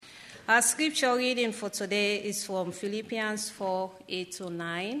Our scripture reading for today is from Philippians 4,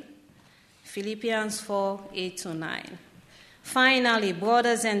 8-9. Philippians 4, 8-9. Finally,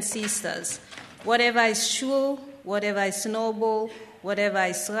 brothers and sisters, whatever is true, whatever is noble, whatever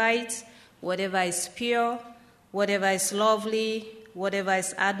is right, whatever is pure, whatever is lovely, whatever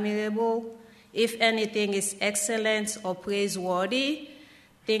is admirable, if anything is excellent or praiseworthy,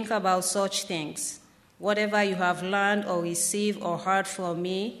 think about such things. Whatever you have learned or received or heard from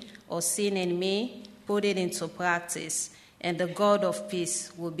me or seen in me, put it into practice, and the God of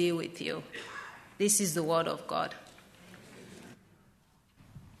peace will be with you. This is the word of God.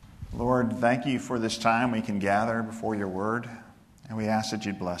 Lord, thank you for this time we can gather before your word, and we ask that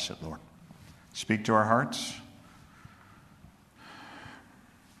you'd bless it, Lord. Speak to our hearts.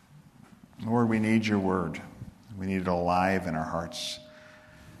 Lord, we need your word. We need it alive in our hearts.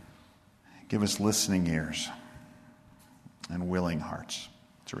 Give us listening ears and willing hearts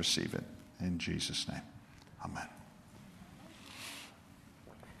to receive it. In Jesus' name, amen.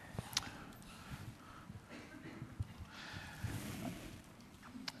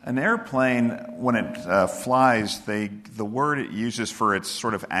 An airplane, when it flies, the word it uses for its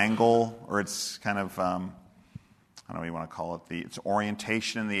sort of angle, or its kind of, I don't know what you want to call it, its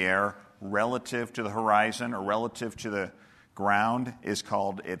orientation in the air relative to the horizon or relative to the ground is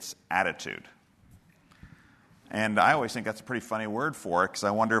called its attitude. And I always think that's a pretty funny word for it, because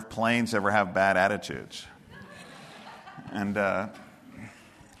I wonder if planes ever have bad attitudes. And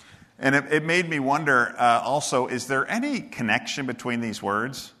it made me wonder also, is there any connection between these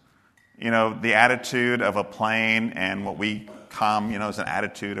words? You know, the attitude of a plane and what we come, as an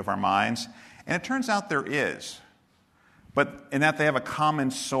attitude of our minds. And it turns out there is. But in that they have a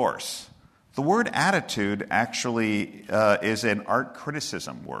common source. The word attitude actually is an art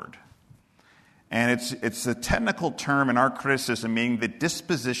criticism word. And it's a technical term in art criticism meaning the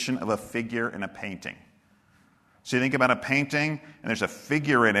disposition of a figure in a painting. So you think about a painting and there's a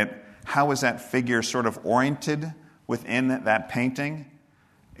figure in it. How is that figure sort of oriented within that painting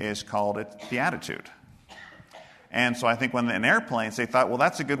is called the attitude. And so I think when in airplanes, they thought, well,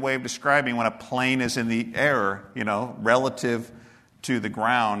 that's a good way of describing when a plane is in the air, relative to the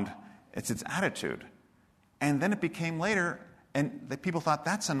ground, it's its attitude. And then it became later, and the people thought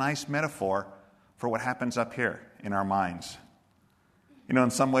that's a nice metaphor for what happens up here in our minds. In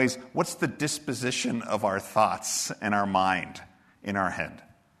some ways, what's the disposition of our thoughts and our mind in our head?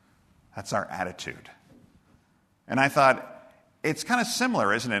 That's our attitude. And I thought, it's kind of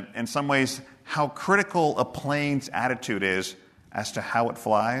similar, isn't it, in some ways, how critical a plane's attitude is as to how it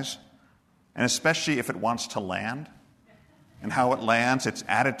flies, and especially if it wants to land, and how it lands, its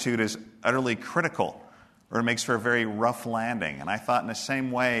attitude is utterly critical, or it makes for a very rough landing. And I thought in the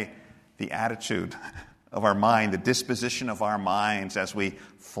same way, the attitude of our mind, the disposition of our minds as we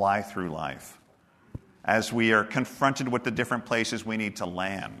fly through life, as we are confronted with the different places we need to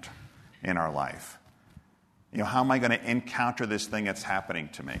land in our life. How am I going to encounter this thing that's happening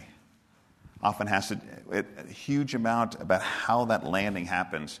to me? Often a huge amount about how that landing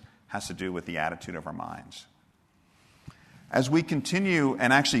happens has to do with the attitude of our minds. As we continue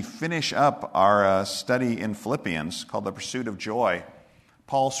and actually finish up our study in Philippians called The Pursuit of Joy,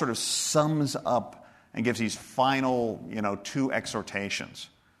 Paul sort of sums up and gives these final, 2 exhortations.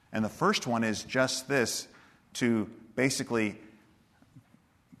 And the first one is just this, to basically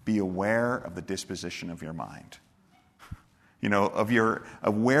be aware of the disposition of your mind. Of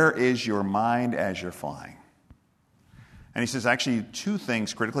where is your mind as you're flying. And he says actually 2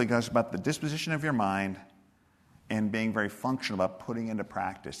 things critically. He goes about the disposition of your mind and being very functional about putting into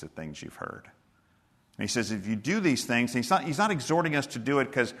practice the things you've heard. And he says if you do these things, he's not exhorting us to do it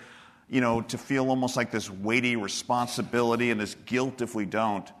because, to feel almost like this weighty responsibility and this guilt if we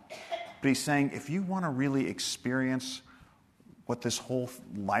don't. But he's saying if you want to really experience what this whole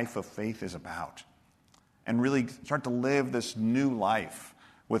life of faith is about, and really start to live this new life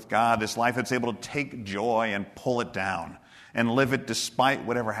with God, this life that's able to take joy and pull it down and live it despite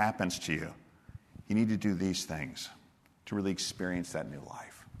whatever happens to you, you need to do these things to really experience that new life.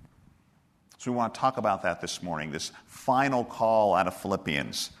 So we want to talk about that this morning, this final call out of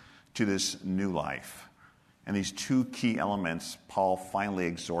Philippians to this new life, and these 2 key elements Paul finally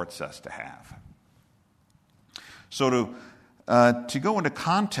exhorts us to have. So to go into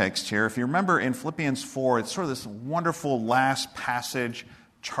context here, if you remember in Philippians 4, it's sort of this wonderful last passage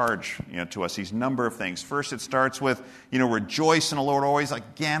charge to us, these number of things. First, it starts with, rejoice in the Lord always.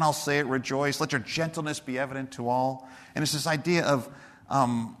 Again, I'll say it, rejoice. Let your gentleness be evident to all. And it's this idea of,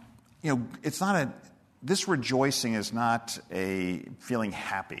 this rejoicing is not a feeling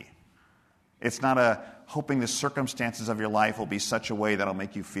happy. It's not a hoping the circumstances of your life will be such a way that it'll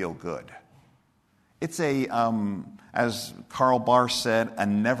make you feel good. It's as Karl Barth said, a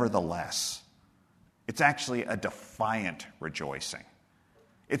nevertheless. It's actually a defiant rejoicing.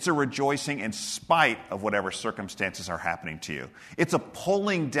 It's a rejoicing in spite of whatever circumstances are happening to you. It's a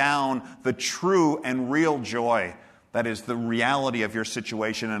pulling down the true and real joy that is the reality of your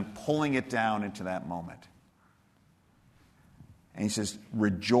situation and pulling it down into that moment. And he says,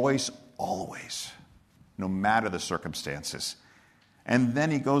 rejoice always, no matter the circumstances. And then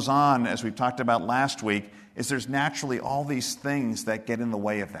he goes on, as we talked about last week, is there's naturally all these things that get in the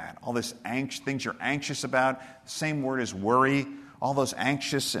way of that. All this things you're anxious about. Same word as worry. All those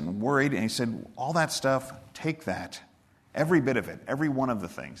anxious and worried. And he said, all that stuff, take that. Every bit of it. Every one of the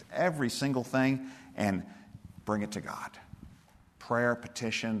things. Every single thing. And bring it to God. Prayer,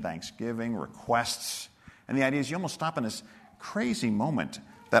 petition, thanksgiving, requests. And the idea is you almost stop in this crazy moment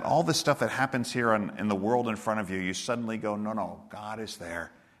that all this stuff that happens here in the world in front of you, you suddenly go, no, God is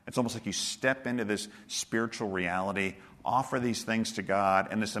there. It's almost like you step into this spiritual reality, offer these things to God,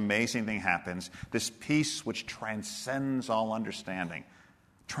 and this amazing thing happens. This peace which transcends all understanding,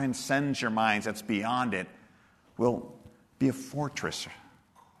 transcends your minds, that's beyond it, will be a fortress,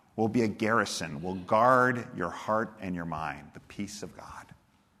 will be a garrison, will guard your heart and your mind, the peace of God.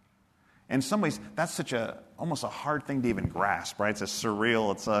 In some ways, that's almost a hard thing to even grasp, right? It's a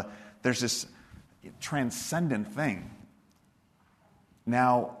surreal, there's this transcendent thing.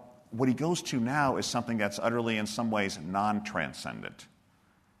 Now, what he goes to now is something that's utterly, in some ways, non-transcendent.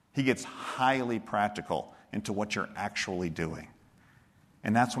 He gets highly practical into what you're actually doing.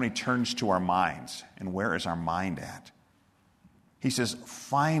 And that's when he turns to our minds. And where is our mind at? He says,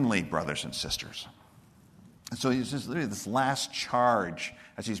 finally, brothers and sisters. And so he says, literally, this last charge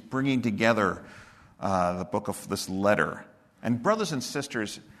as he's bringing together the book of this letter. And brothers and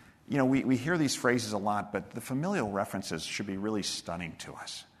sisters, we hear these phrases a lot, but the familial references should be really stunning to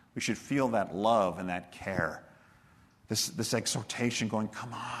us. We should feel that love and that care. This exhortation going,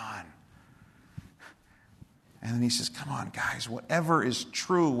 come on. And then he says, come on, guys, whatever is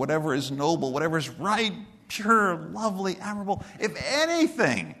true, whatever is noble, whatever is right, pure, lovely, admirable, if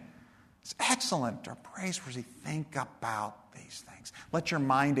anything is excellent or praiseworthy, think about these things. Let your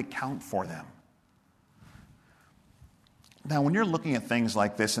mind account for them. Now, when you're looking at things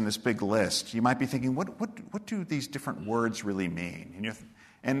like this in this big list, you might be thinking, what do these different words really mean?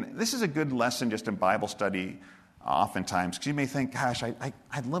 And this is a good lesson just in Bible study oftentimes, because you may think, gosh,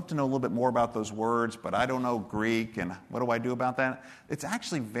 I'd love to know a little bit more about those words, but I don't know Greek, and what do I do about that? It's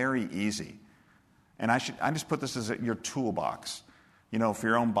actually very easy. And I just put this as your toolbox, for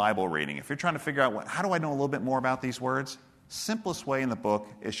your own Bible reading. If you're trying to figure out, how do I know a little bit more about these words? Simplest way in the book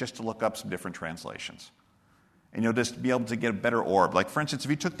is just to look up some different translations. And you'll just be able to get a better orb. Like, for instance, if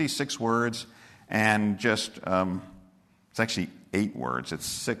you took these 6 words and just, it's actually 8 words. It's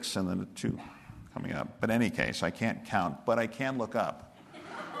 6 and then the 2 coming up. But in any case, I can't count, but I can look up.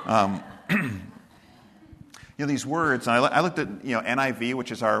 These words, and I looked at, NIV,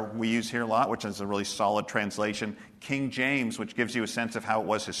 which is we use here a lot, which is a really solid translation. King James, which gives you a sense of how it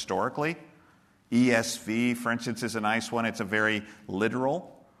was historically. ESV, for instance, is a nice one. It's a very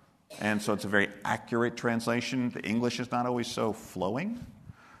literal. And so it's a very accurate translation. The English is not always so flowing.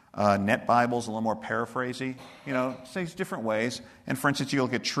 Net Bible's a little more paraphrasy. Says different ways. And for instance, you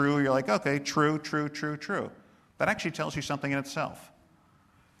look at true, you're like, okay, true, true, true, true. That actually tells you something in itself.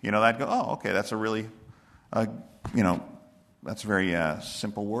 Okay, that's a really, that's a very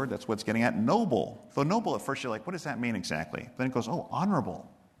simple word. That's what it's getting at. Noble. Though noble, at first you're like, what does that mean exactly? Then it goes,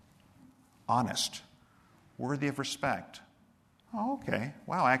 honorable, honest, worthy of respect. Oh, okay.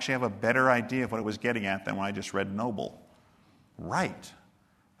 Wow, I actually have a better idea of what it was getting at than when I just read noble. Right.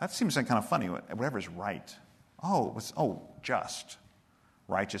 That seems kind of funny. Whatever's right. Just.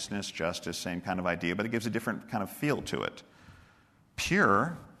 Righteousness, justice, same kind of idea, but it gives a different kind of feel to it.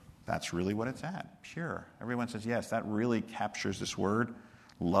 Pure, that's really what it's at. Pure. Everyone says, yes, that really captures this word.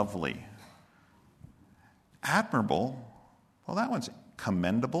 Lovely. Admirable, well, that one's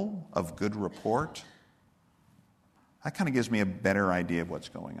commendable, of good report. That kind of gives me a better idea of what's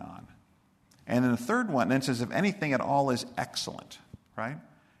going on. And then the third one then says, if anything at all is excellent, right?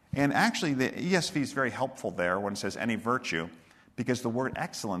 And actually, the ESV is very helpful there when it says any virtue, because the word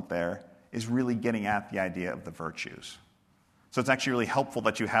excellent there is really getting at the idea of the virtues. So it's actually really helpful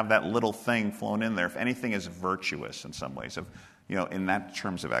that you have that little thing flown in there. If anything is virtuous in some ways, in that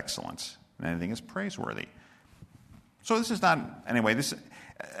terms of excellence, and anything is praiseworthy. So this is not, anyway,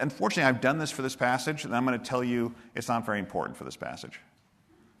 unfortunately, I've done this for this passage, and I'm going to tell you it's not very important for this passage.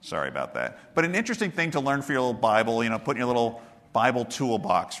 Sorry about that. But an interesting thing to learn for your little Bible, put in your little Bible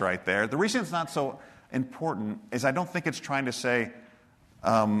toolbox right there. The reason it's not so important is I don't think it's trying to say,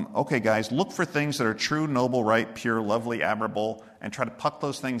 okay, guys, look for things that are true, noble, right, pure, lovely, admirable, and try to pluck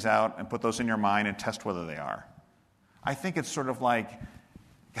those things out and put those in your mind and test whether they are. I think it's sort of like,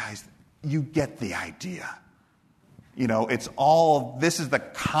 guys, you get the idea. It's all, this is the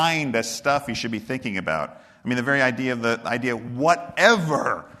kind of stuff you should be thinking about. I mean, the very idea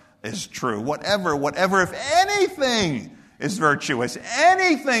whatever is true, whatever, if anything is virtuous,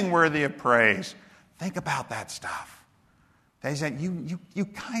 anything worthy of praise, think about that stuff. That is that you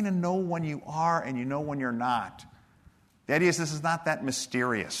kind of know when you are and you know when you're not. The idea is this is not that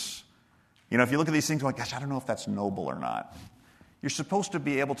mysterious. If you look at these things, like, gosh, I don't know if that's noble or not. You're supposed to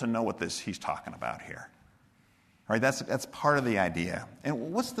be able to know what he's talking about here. All right, that's part of the idea.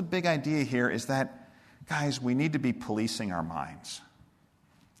 And what's the big idea here is that, guys, we need to be policing our minds.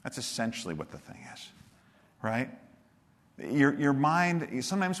 That's essentially what the thing is, right? Your mind,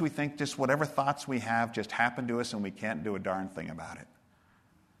 sometimes we think just whatever thoughts we have just happen to us and we can't do a darn thing about it.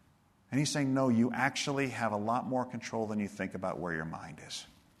 And he's saying, no, you actually have a lot more control than you think about where your mind is.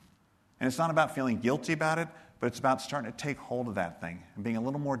 And it's not about feeling guilty about it, but it's about starting to take hold of that thing and being a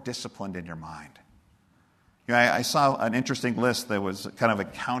little more disciplined in your mind. I saw an interesting list that was kind of a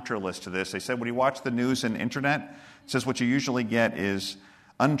counter list to this. They said when you watch the news and internet, it says what you usually get is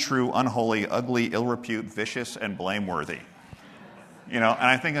untrue, unholy, ugly, ill repute, vicious, and blameworthy. And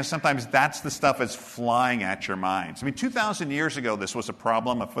I think that sometimes that's the stuff that's flying at your minds. I mean, 2,000 years ago, this was a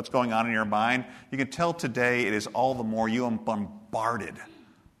problem of what's going on in your mind. You can tell today it is all the more you are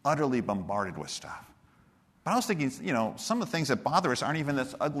utterly bombarded with stuff. But I was thinking, some of the things that bother us aren't even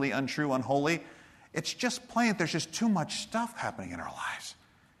this ugly, untrue, unholy. It's just plain there's just too much stuff happening in our lives.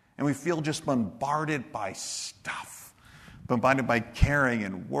 And we feel just bombarded by stuff. Bombarded by caring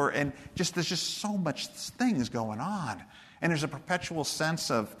and worry. And there's just so much things going on. And there's a perpetual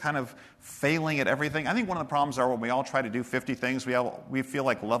sense of kind of failing at everything. I think one of the problems are when we all try to do 50 things, we feel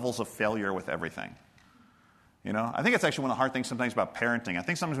like levels of failure with everything. I think it's actually one of the hard things sometimes about parenting. I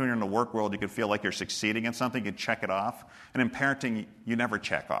think sometimes when you're in the work world, you can feel like you're succeeding in something, you can check it off. And in parenting, you never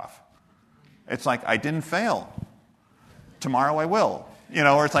check off. It's like, I didn't fail. Tomorrow I will.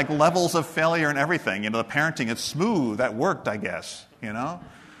 Or it's like levels of failure in everything. The parenting, it's smooth. That worked, I guess. But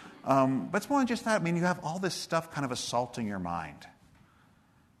it's more than just that. I mean, you have all this stuff kind of assaulting your mind.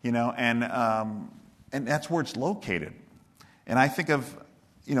 And that's where it's located. And I think of,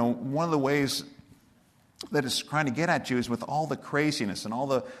 one of the ways that it's trying to get at you is with all the craziness and all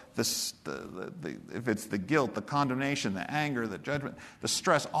the if it's the guilt, the condemnation, the anger, the judgment, the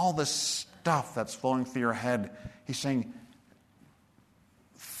stress, all this stuff that's flowing through your head. He's saying,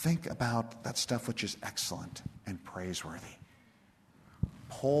 think about that stuff which is excellent and praiseworthy.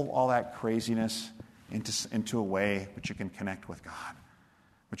 Pull all that craziness into a way which you can connect with God,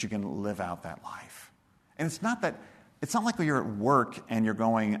 which you can live out that life. And it's not like when you're at work and you're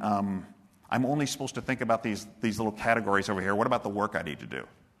going, I'm only supposed to think about these little categories over here. What about the work I need to do?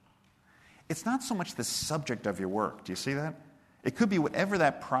 It's not so much the subject of your work. Do you see that? It could be whatever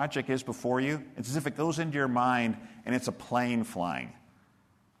that project is before you. It's as if it goes into your mind and it's a plane flying.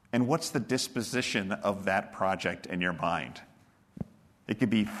 And what's the disposition of that project in your mind? It could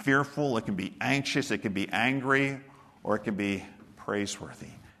be fearful, it can be anxious, it can be angry, or it can be praiseworthy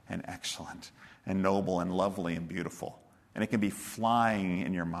and excellent and noble and lovely and beautiful. And it can be flying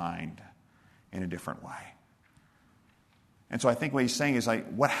in your mind in a different way. And so I think what he's saying is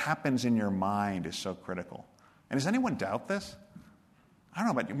what happens in your mind is so critical. And does anyone doubt this? I don't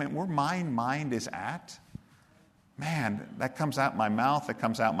know about you, man, where my mind is at, man, that comes out my mouth, it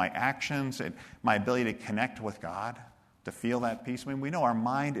comes out my actions, my ability to connect with God, to feel that peace. I mean, we know our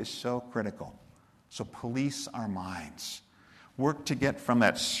mind is so critical. So police our minds. Work to get from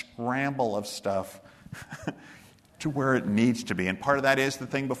that scramble of stuff to where it needs to be. And part of that is the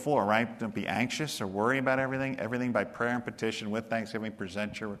thing before, right? Don't be anxious or worry about everything. Everything by prayer and petition with thanksgiving,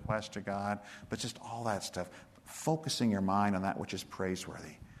 present your request to God. But just all that stuff. Focusing your mind on that which is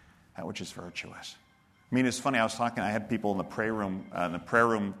praiseworthy, that which is virtuous. I mean, it's funny, I had people in the prayer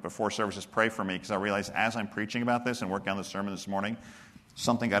room before services pray for me because I realized as I'm preaching about this and working on the sermon this morning,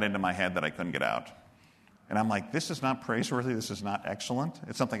 something got into my head that I couldn't get out. And I'm like, this is not praiseworthy, this is not excellent.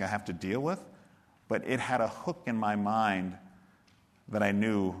 It's something I have to deal with. But it had a hook in my mind that I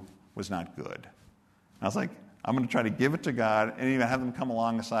knew was not good. And I was like, I'm going to try to give it to God and even have them come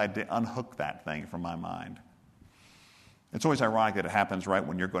alongside to unhook that thing from my mind. It's always ironic that it happens right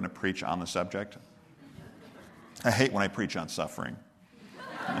when you're going to preach on the subject. I hate when I preach on suffering.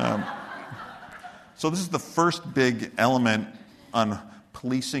 So this is the first big element on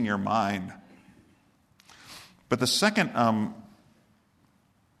policing your mind. But the second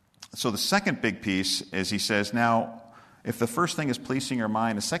So the second big piece is he says, now, if the first thing is pleasing your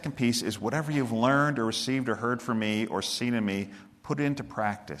mind, the second piece is whatever you've learned or received or heard from me or seen in me, put it into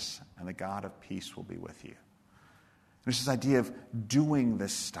practice, and the God of peace will be with you. There's this idea of doing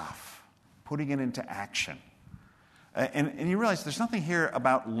this stuff, putting it into action. And you realize there's nothing here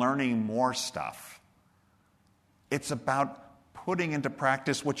about learning more stuff. It's about putting into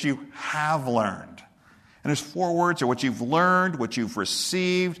practice what you have learned. And there's 4 words: or what you've learned, what you've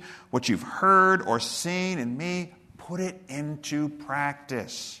received, what you've heard or seen in me. Put it into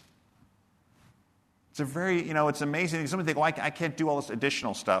practice. It's a very, it's amazing. Somebody think, I can't do all this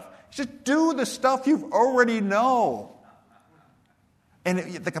additional stuff. Just do the stuff you already know. And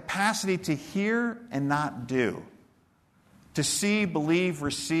the capacity to hear and not do. To see, believe,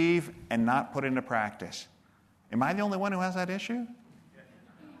 receive, and not put into practice. Am I the only one who has that issue?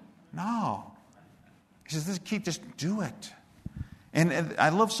 No. He says, just do it. And I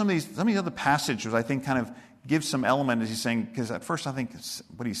love some of these other passages I think kind of give some element as he's saying, because at first I think it's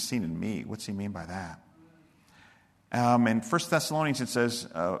what he's seen in me. What's he mean by that? In 1 Thessalonians it says,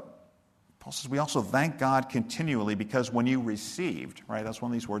 Paul says, we also thank God continually because when you received, right, that's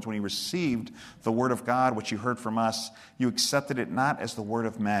one of these words, when you received the word of God, which you heard from us, you accepted it not as the word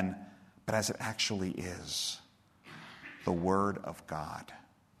of men, but as it actually is, the word of God,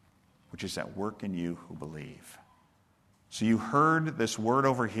 which is at work in you who believe. So you heard this word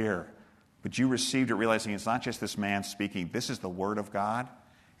over here, but you received it realizing it's not just this man speaking. This is the word of God,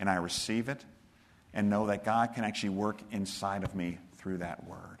 and I receive it and know that God can actually work inside of me through that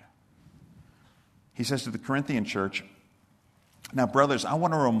word. He says to the Corinthian church, now, brothers, I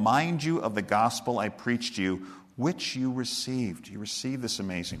want to remind you of the gospel I preached to you, which you received. You received this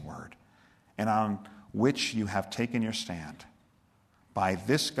amazing word, and on which you have taken your stand. By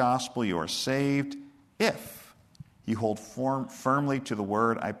this gospel you are saved, if you hold firmly to the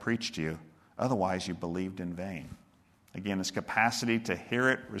word I preached to you. Otherwise, you believed in vain. Again, this capacity to hear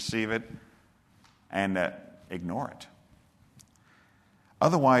it, receive it, and ignore it.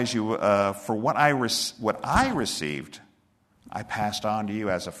 Otherwise, for what I received, I passed on to you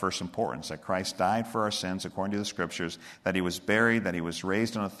as of first importance, that Christ died for our sins according to the Scriptures, that he was buried, that he was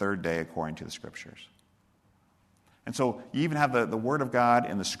raised on the third day according to the Scriptures. And so you even have the Word of God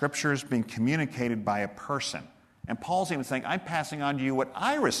in the Scriptures being communicated by a person. And Paul's even saying, I'm passing on to you what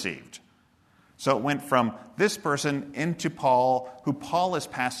I received. So it went from this person into Paul, who Paul is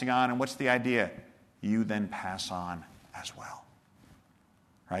passing on. And what's the idea? You then pass on as well.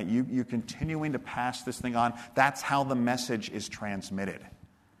 Right? You're continuing to pass this thing on. That's how the message is transmitted.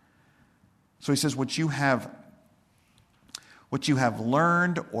 So he says, what you have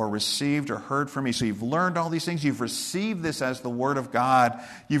learned or received or heard from me. So you've learned all these things. You've received this as the word of God.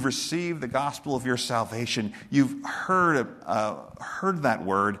 You've received the gospel of your salvation. You've heard that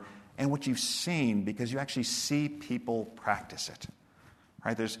word, and what you've seen, because you actually see people practice it.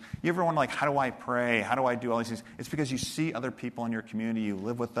 Right? You ever wonder, how do I pray? How do I do all these things? It's because you see other people in your community. You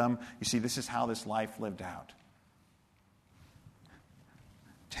live with them. You see this is how this life lived out.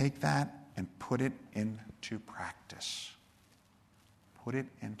 Take that and put it into practice. Put it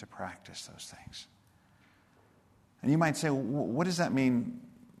into practice, those things. And you might say, well, what does that mean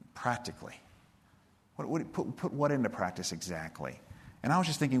practically? Put what into practice exactly? And I was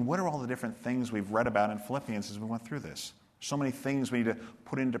just thinking, what are all the different things we've read about in Philippians as we went through this? So many things we need to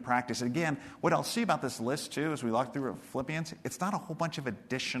put into practice. And again, what I'll see about this list, too, as we walk through Philippians, it's not a whole bunch of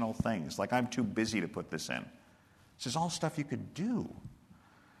additional things, like I'm too busy to put this in. This is all stuff you could do.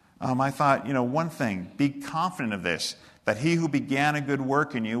 I thought, one thing, be confident of this, that he who began a good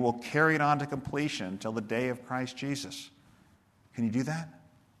work in you will carry it on to completion until the day of Christ Jesus. Can you do that?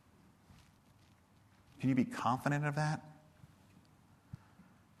 Can you be confident of that?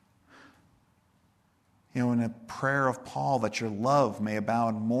 In a prayer of Paul, that your love may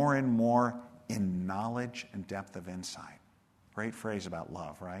abound more and more in knowledge and depth of insight. Great phrase about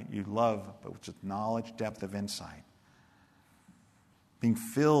love, right? You love, but with knowledge, depth of insight. Being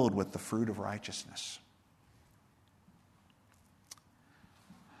filled with the fruit of righteousness.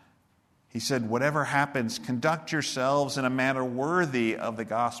 He said, whatever happens, conduct yourselves in a manner worthy of the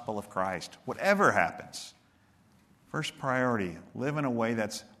gospel of Christ. Whatever happens. First priority, live in a way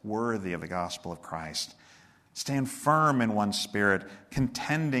that's worthy of the gospel of Christ. Stand firm in one spirit,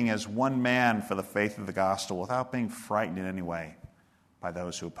 contending as one man for the faith of the gospel without being frightened in any way by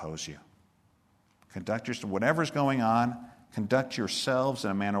those who oppose you. Whatever's going on, conduct yourselves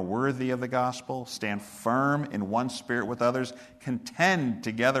in a manner worthy of the gospel. Stand firm in one spirit with others. Contend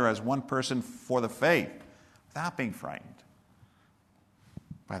together as one person for the faith without being frightened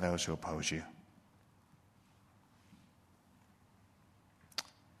by those who oppose you.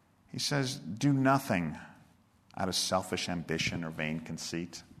 He says, do nothing out of selfish ambition or vain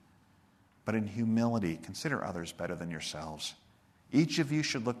conceit, but in humility consider others better than yourselves. Each of you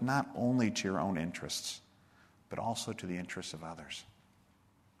should look not only to your own interests, but also to the interests of others.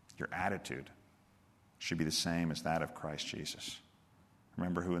 Your attitude should be the same as that of Christ Jesus.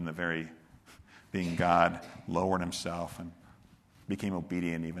 Remember who in the very being God lowered himself and became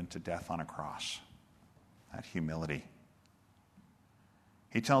obedient even to death on a cross. That humility.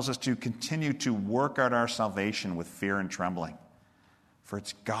 He tells us to continue to work out our salvation with fear and trembling. For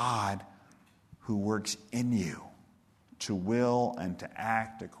it's God who works in you to will and to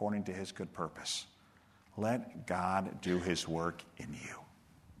act according to his good purpose. Let God do his work in you.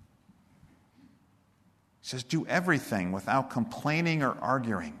 He says, do everything without complaining or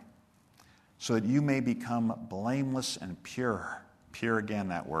arguing, so that you may become blameless and pure. Pure again,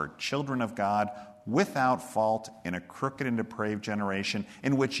 that word. Children of God, without fault in a crooked and depraved generation,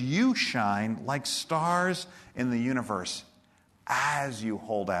 in which you shine like stars in the universe as you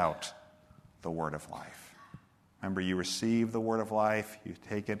hold out the word of life. Remember, you receive the word of life, you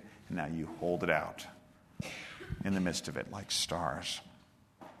take it, and now you hold it out in the midst of it like stars.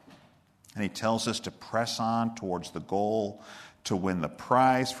 And he tells us to press on towards the goal to win the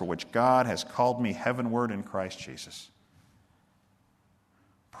prize for which God has called me heavenward in Christ Jesus.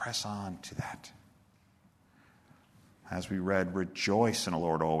 Press on to that. As we read, rejoice in the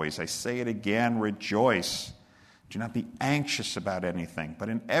Lord always. I say it again, rejoice. Do not be anxious about anything, but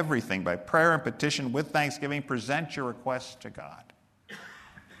in everything, by prayer and petition with thanksgiving, present your requests to God. He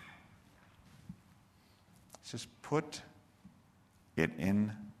says, put it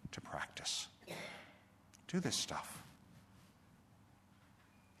into practice. Do this stuff.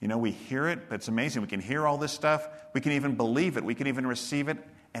 You know, we hear it, but it's amazing. We can hear all this stuff. We can even believe it. We can even receive it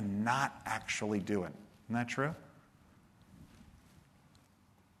and not actually do it. Isn't that true?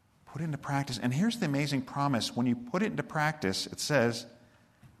 Put it into practice. And here's the amazing promise. When you put it into practice, it says,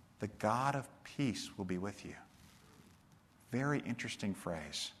 the God of peace will be with you. Very interesting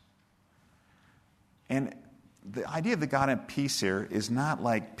phrase. And the idea of the God of peace here is not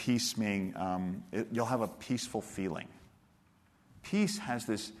like peace meaning you'll have a peaceful feeling. Peace has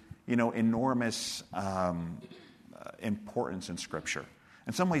this, enormous importance in Scripture.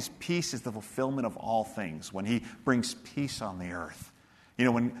 In some ways, peace is the fulfillment of all things. When he brings peace on the earth,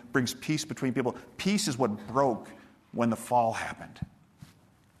 when he brings peace between people, peace is what broke when the fall happened.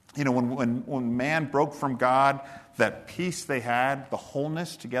 When man broke from God, that peace they had, the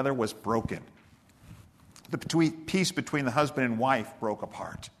wholeness together was broken. The peace between the husband and wife broke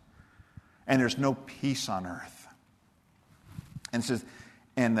apart. And there's no peace on earth. And it says,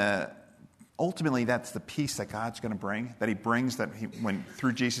 ultimately that's the peace that God's going to bring, that he brings, when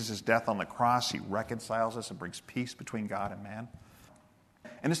through Jesus' death on the cross, he reconciles us and brings peace between God and man.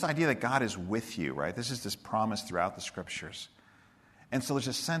 And this idea that God is with you, right? This is this promise throughout the Scriptures. And so there's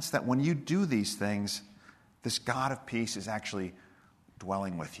a sense that when you do these things, this God of peace is actually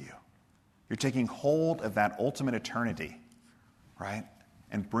dwelling with you. You're taking hold of that ultimate eternity, right?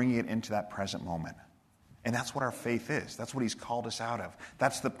 And bringing it into that present moment. And that's what our faith is. That's what he's called us out of.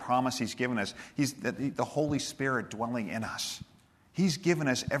 That's the promise he's given us. He's the Holy Spirit dwelling in us. He's given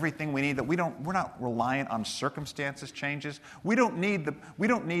us everything we need, that we're not reliant on circumstances changes. We don't need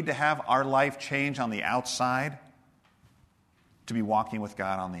to have our life change on the outside to be walking with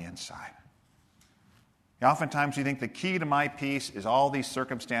God on the inside. Oftentimes you think the key to my peace is all these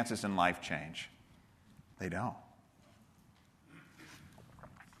circumstances in life change. They don't.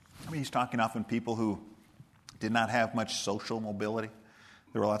 He's talking often people who did not have much social mobility.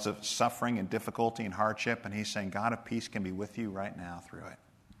 There were lots of suffering and difficulty and hardship, and he's saying God of peace can be with you right now through it.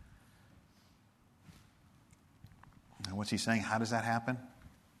 And what's he saying? How does that happen?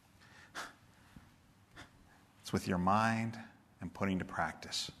 It's with your mind and putting to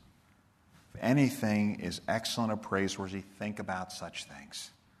practice. If anything is excellent or praiseworthy, think about such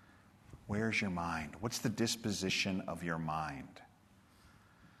things. Where's your mind? What's the disposition of your mind?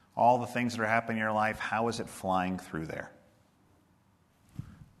 All the things that are happening in your life, how is it flying through there?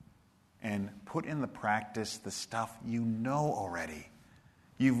 And put in the practice the stuff you know already.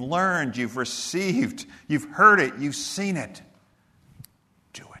 You've learned, you've received, you've heard it, you've seen it.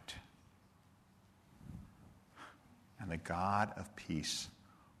 Do it. And the God of peace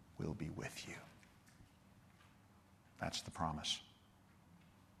will be with you. That's the promise.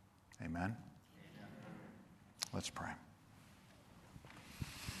 Amen? Let's pray.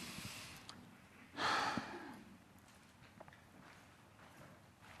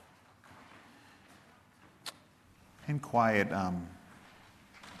 In quiet, let's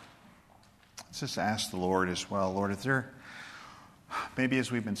just ask the Lord as well. Lord, if there Maybe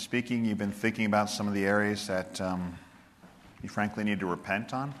as we've been speaking, you've been thinking about some of the areas that you frankly need to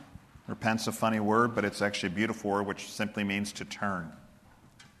repent on. Repent's a funny word, but it's actually a beautiful word which simply means to turn,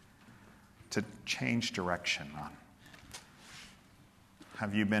 to change direction on.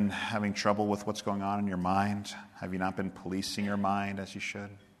 Have you been having trouble with what's going on in your mind? Have you not been policing your mind as you should?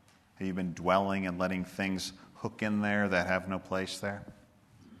 Have you been dwelling and letting things hook in there that have no place there?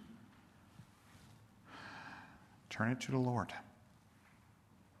 Turn it to the Lord.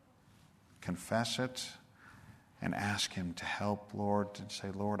 Confess it and ask Him to help, Lord, and say,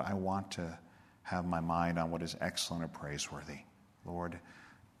 Lord, I want to have my mind on what is excellent and praiseworthy. Lord,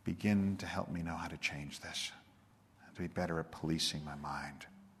 begin to help me know how to change this, to be better at policing my mind.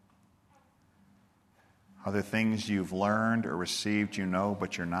 Are there things you've learned or received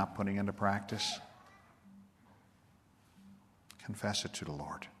but you're not putting into practice? Confess it to the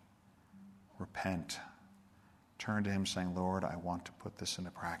Lord. Repent. Turn to Him saying, Lord, I want to put this into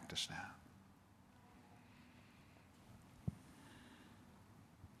practice now.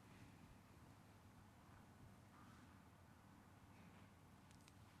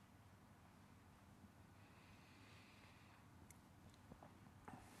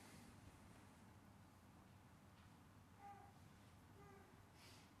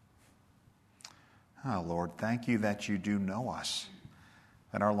 Oh, Lord, thank you that you do know us,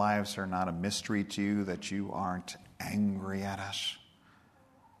 that our lives are not a mystery to you, that you aren't angry at us.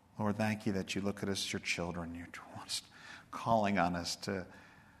 Lord, thank you that you look at us as your children. You're just calling on us to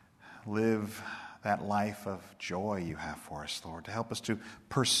live that life of joy you have for us, Lord, to help us to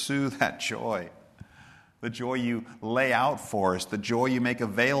pursue that joy, the joy you lay out for us, the joy you make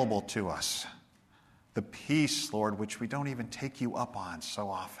available to us, the peace, Lord, which we don't even take you up on so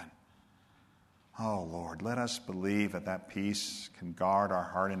often. Oh, Lord, let us believe that that peace can guard our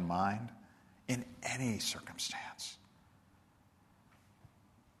heart and mind in any circumstance.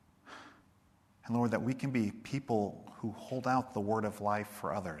 And Lord, that we can be people who hold out the word of life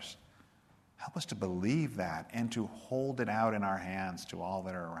for others. Help us to believe that and to hold it out in our hands to all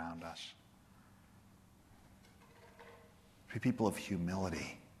that are around us. Be people of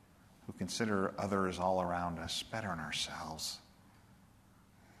humility who consider others all around us better than ourselves.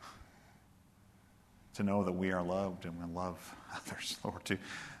 To know that we are loved and we love others, Lord, to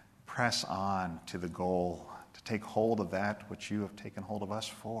press on to the goal, to take hold of that which you have taken hold of us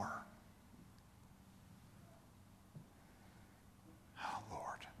for. Oh,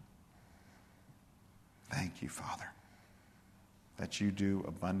 Lord, thank you, Father, that you do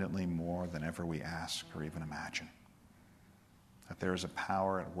abundantly more than ever we ask or even imagine. That there is a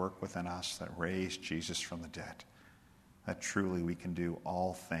power at work within us that raised Jesus from the dead. That truly we can do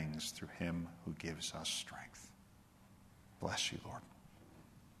all things through Him who gives us strength. Bless you, Lord.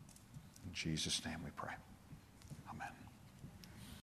 In Jesus' name we pray.